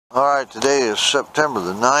Alright, today is September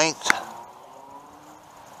the 9th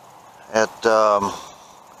at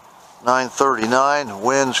 9:39.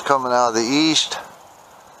 Wind's coming out of the east,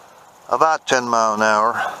 about 10 miles an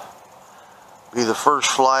hour. Be the first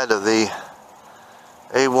flight of the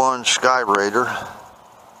A1 Skyraider.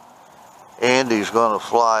 Andy's going to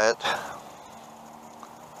fly it.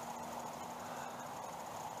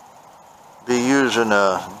 Be using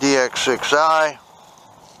a DX6i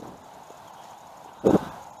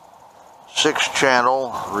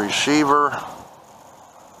 6-channel receiver,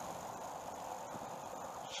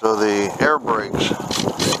 so the air brakes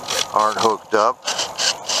aren't hooked up,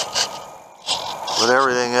 but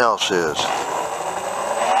everything else is.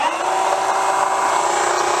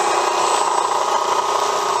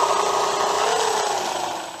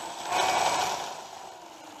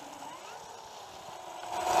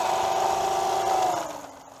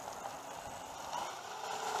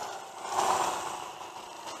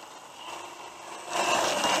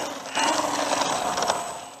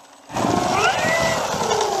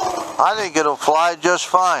 I think it'll fly just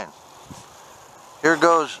fine. Here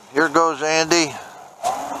goes Andy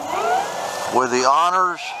with the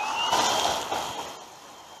honors.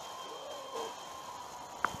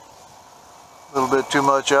 A little bit too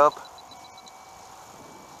much up.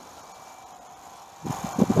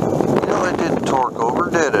 You know, it didn't torque over,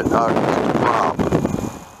 did it? Not the prop.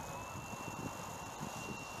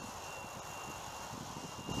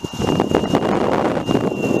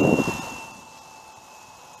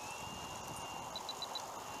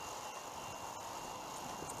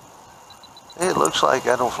 It looks like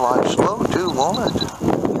that'll fly slow too, won't it?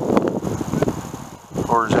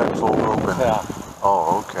 Or is that full open? Yeah.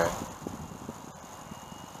 Oh, okay.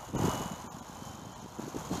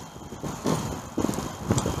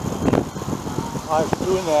 I was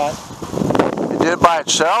doing that. It did it by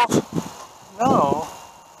itself? No.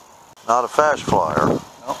 Not a fast flyer.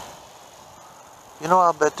 No. You know,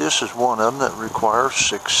 I bet this is one of them that requires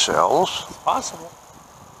 6 cells. Possible.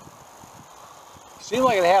 Seemed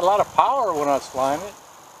like it had a lot of power when I was flying it.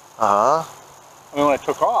 Uh-huh. I mean, when I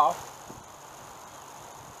took off.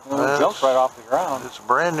 And it jumped right off the ground. It's a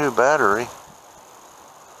brand new battery.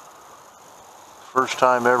 First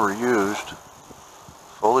time ever used.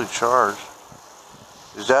 Fully charged.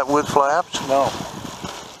 Is that with flaps? No.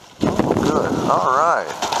 Oh, good. All right.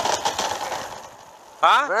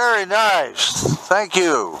 Huh? Very nice. Thank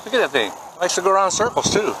you. Look at that thing. It likes to go around in circles,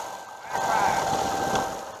 too.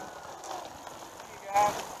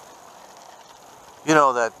 You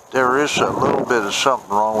know that there is a little bit of something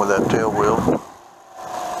wrong with that tail wheel.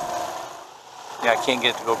 Yeah, I can't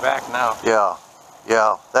get it to go back now.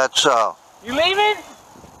 Yeah. That's You leaving?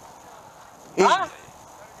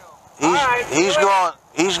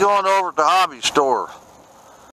 he's going over to the hobby store.